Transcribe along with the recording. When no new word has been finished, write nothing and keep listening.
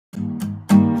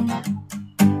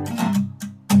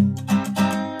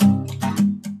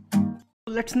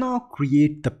let's now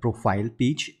create the profile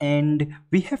page, and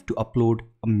we have to upload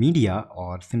a media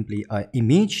or simply an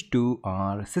image to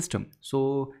our system.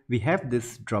 So we have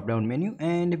this drop down menu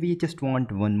and we just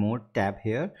want one more tab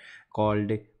here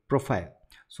called profile.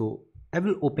 So I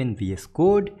will open VS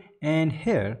Code, and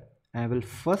here I will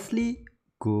firstly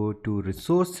go to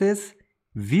resources,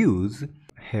 views,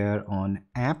 here on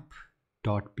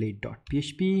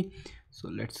app.plate.php. So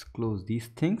let's close these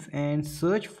things and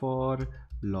search for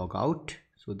logout.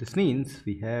 So this means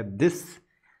we have this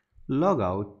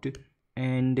logout,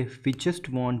 and we just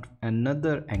want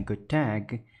another anchor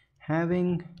tag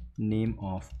having name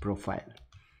of profile.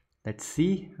 Let's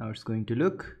see how it's going to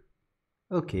look.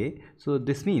 Okay, so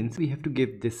this means we have to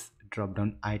give this drop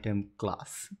down item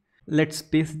class. Let's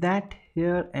paste that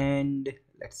here and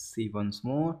let's see once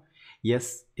more.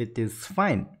 Yes, it is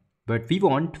fine, but we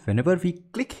want, whenever we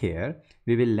click here,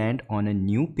 we will land on a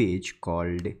new page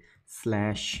called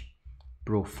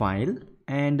 /profile,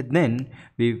 and then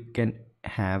we can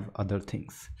have other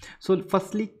things. So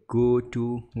firstly, go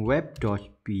to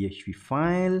web.php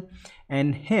file,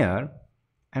 and here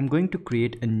I'm going to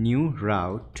create a new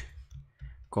route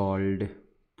called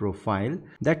profile.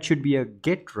 That should be a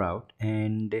get route,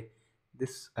 and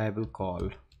this I will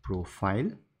call profile,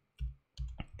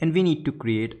 and we need to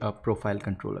create a profile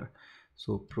controller.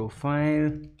 So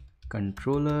profile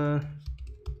controller,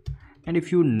 and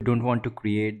if you don't want to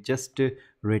create, just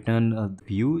return a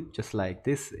view just like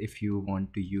this. If you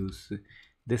want to use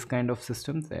this kind of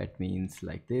system, that means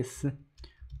like this,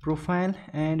 profile,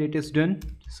 and it is done.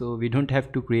 So we don't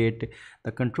have to create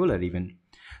the controller even.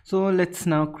 So let's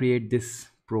now create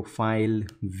this profile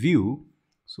view.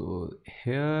 So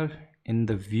here in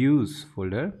the views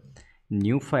folder,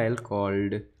 new file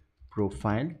called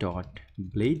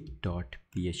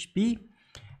profile.blade.php,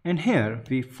 and here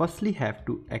we firstly have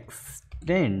to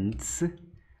extend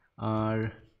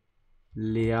our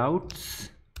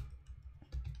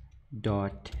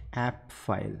layouts.app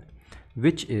file,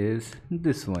 which is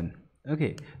this one.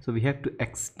 Okay, so we have to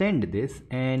extend this,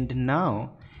 and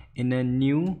now in a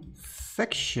new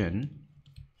section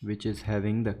which is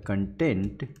having the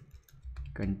content,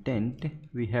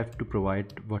 we have to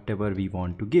provide whatever we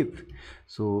want to give.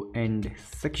 So end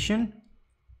section,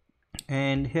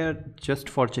 and here just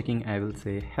for checking I will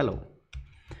say hello.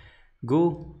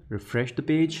 Go refresh the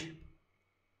page,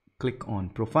 click on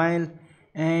profile,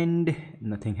 and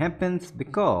nothing happens,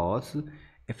 because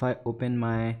if I open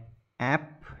my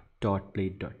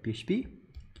app.plate.php,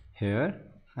 here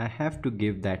I have to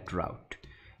give that route,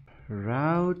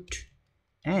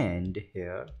 and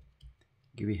here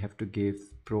we have to give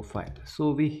profile.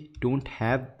 So we don't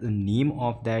have the name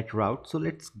of that route, so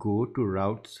let's go to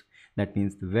routes, that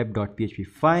means the web.php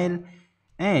file,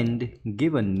 and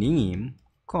give a name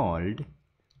called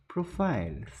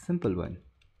profile, simple one.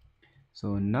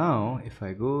 So now if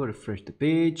I go refresh the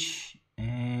page,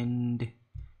 and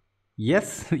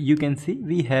yes, you can see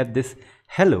we have this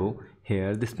hello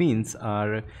here. This means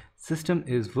our system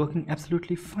is working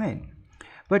absolutely fine.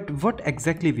 But what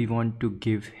exactly we want to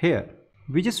give here?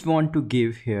 We just want to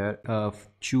give here a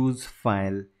choose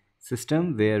file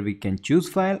system, where we can choose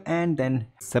file and then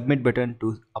submit button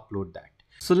to upload that.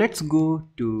 So let's go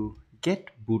to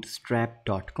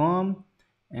getbootstrap.com,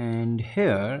 and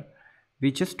here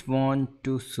we just want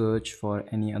to search for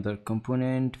any other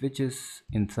component which is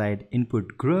inside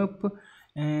input group,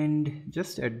 and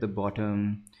just at the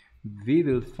bottom we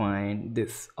will find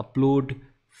this upload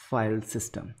file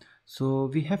system. So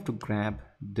we have to grab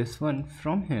this one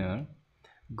from here,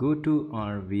 go to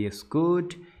our VS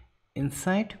Code,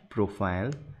 inside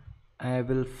profile I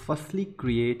will firstly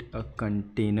create a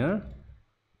container.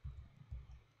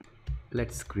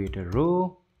 Let's create a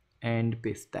row and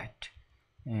paste that,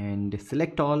 and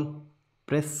select all,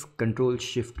 press Ctrl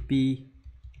Shift P,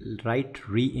 write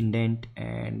reindent,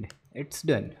 and it's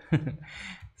done.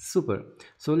 Super.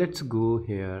 So let's go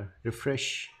here,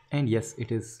 refresh, and yes,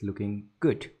 it is looking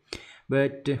good.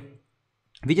 But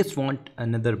we just want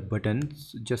another button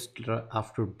just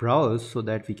after browse, so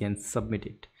that we can submit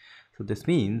it. So this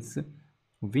means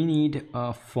we need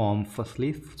a form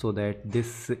firstly, so that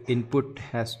this input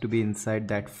has to be inside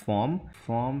that form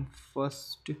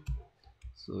first.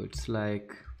 So it's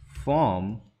like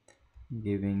form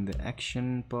giving the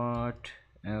action part,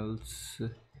 else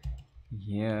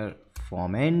here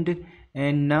form end,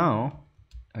 and now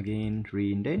again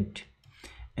reindent,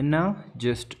 and now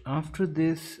just after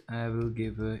this I will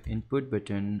give a input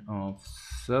button of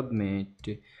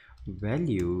submit,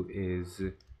 value is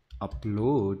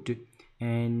upload,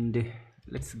 and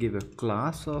let's give a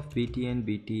class of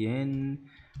btn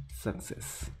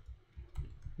success.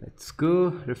 Let's go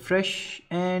refresh,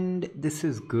 and this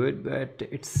is good, but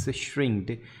it's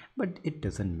shrinked, but it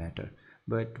doesn't matter.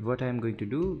 But what I'm going to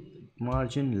do,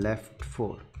 margin left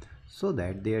 4, so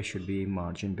that there should be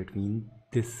margin between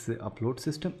this upload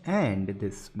system and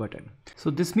this button. So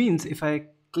this means if I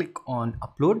click on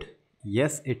upload,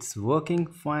 yes, it's working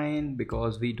fine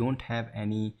because we don't have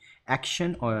any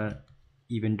action or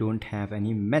even don't have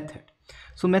any method.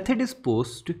 So method is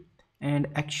post, and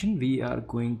action we are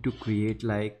going to create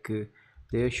like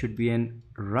there should be an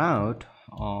route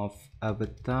of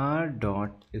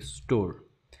avatar.store.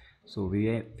 So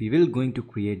we will going to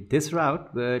create this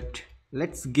route, but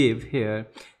let's give here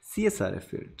csrf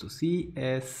field. So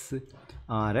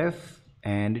csrf,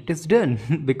 and it is done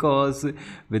because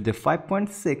with the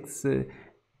 5.6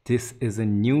 this is a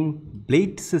new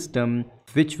blade system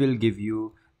which will give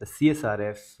you the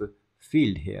csrf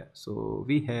field here. So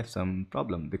we have some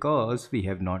problem because we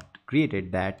have not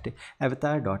created that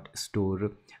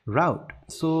avatar.store route.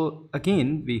 So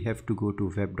again we have to go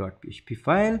to web.php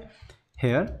file.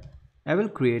 Here I will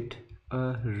create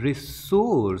a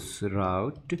resource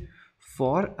route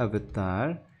for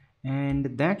avatar,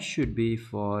 and that should be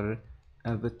for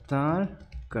avatar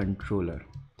controller,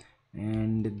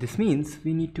 and this means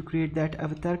we need to create that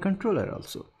avatar controller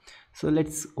also. So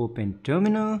let's open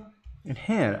terminal, and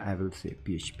here I will say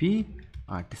php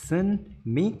artisan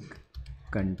make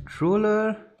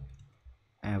controller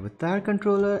avatar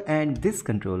controller, and this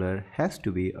controller has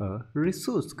to be a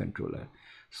resource controller,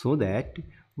 so that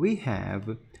we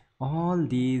have all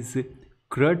these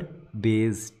CRUD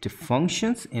based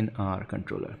functions in our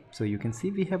controller. So you can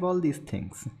see we have all these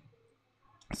things.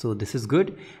 So this is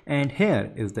good, and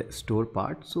here is the store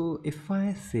part. So if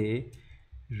I say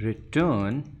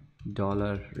return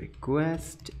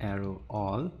 $request arrow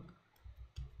all,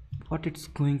 what it's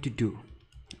going to do,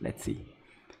 let's see.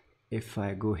 If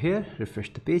I go here,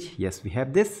 refresh the page, yes, we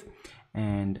have this,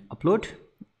 and upload,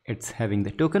 it's having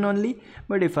the token only.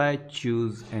 But if I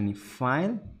choose any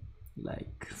file,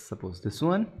 like suppose this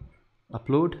one,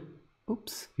 upload,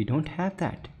 oops, we don't have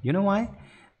that. You know why?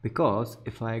 Because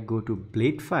if I go to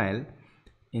blade file,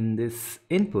 in this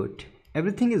input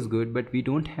everything is good, but we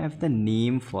don't have the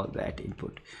name for that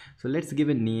input. So let's give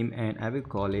a name, and I will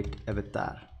call it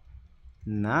avatar.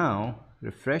 Now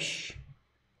refresh,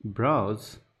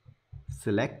 browse,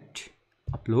 select,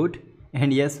 upload,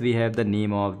 and yes, we have the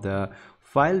name of the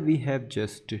file. We have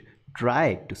just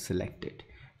tried to select it,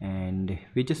 and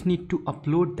we just need to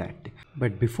upload that.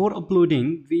 But before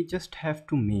uploading, we just have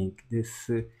to make this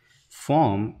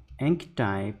form enc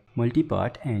type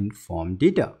multipart and form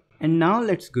data. And now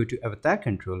let's go to avatar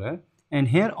controller, and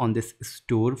here on this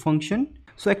store function.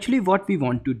 So actually what we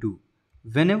want to do,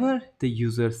 whenever the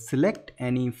user select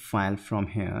any file from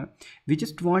here, we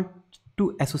just want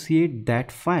to associate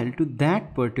that file to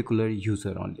that particular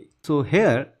user only. So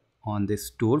here on this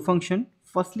store function,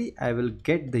 firstly I will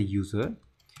get the user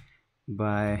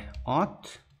by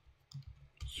auth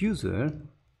user,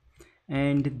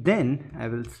 and then I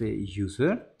will say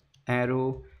user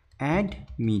arrow add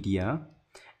media,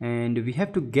 and we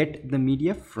have to get the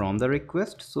media from the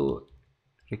request. So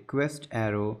request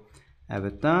arrow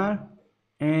avatar,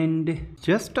 and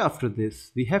just after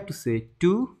this we have to say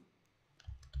to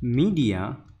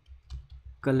media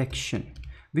collection.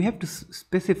 We have to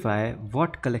specify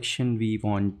what collection we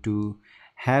want to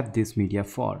have this media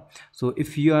for. So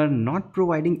if you are not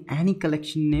providing any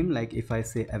collection name, like if I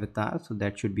say avatar, so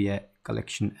that should be a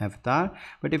collection avatar.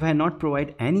 But if I not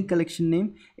provide any collection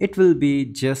name, it will be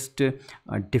just a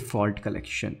default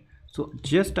collection. So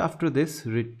just after this,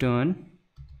 return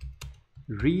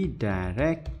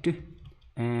redirect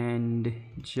and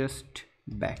just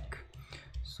back.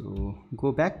 So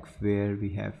go back where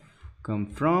we have come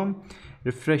from,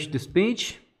 refresh this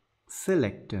page,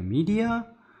 select media,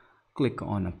 click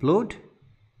on upload.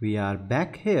 We are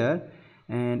back here,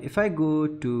 and if I go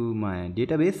to my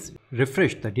database,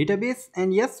 refresh the database,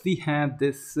 and yes, we have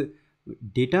this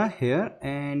data here.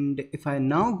 And if I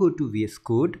now go to VS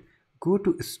Code, go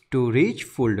to storage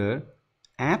folder,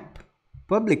 app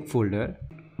public folder,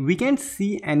 we can't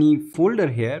see any folder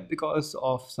here because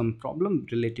of some problem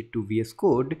related to VS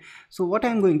Code. So what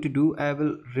I'm going to do, I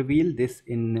will reveal this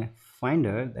in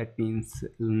Finder. That means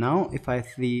now if I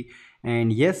see,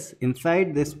 and yes,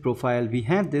 inside this profile we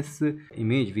have this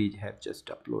image we have just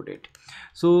uploaded.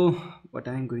 So what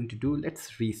I'm going to do,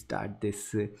 let's restart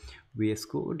this VS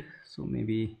Code. So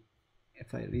maybe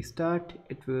if I restart,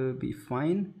 it will be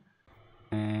fine.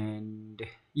 and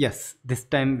yes, this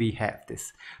time we have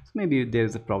this. So maybe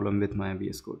there's a problem with my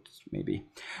VS Code, maybe.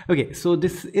 Okay, so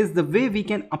this is the way we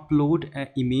can upload an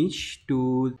image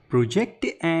to project,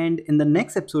 and in the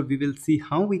next episode we will see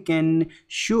how we can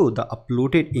show the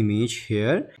uploaded image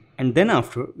here, and then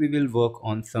after we will work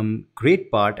on some great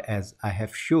part as I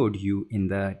have showed you in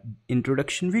the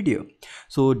introduction video.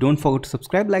 So don't forget to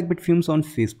subscribe, like Bitfumes on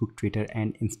Facebook, Twitter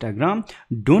and Instagram.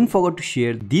 Don't forget to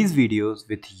share these videos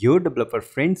with your developer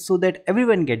friends so that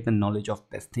everyone get the knowledge of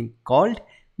best thing called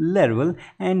Laravel,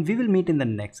 and we will meet in the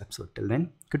next episode. Till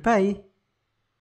then, goodbye.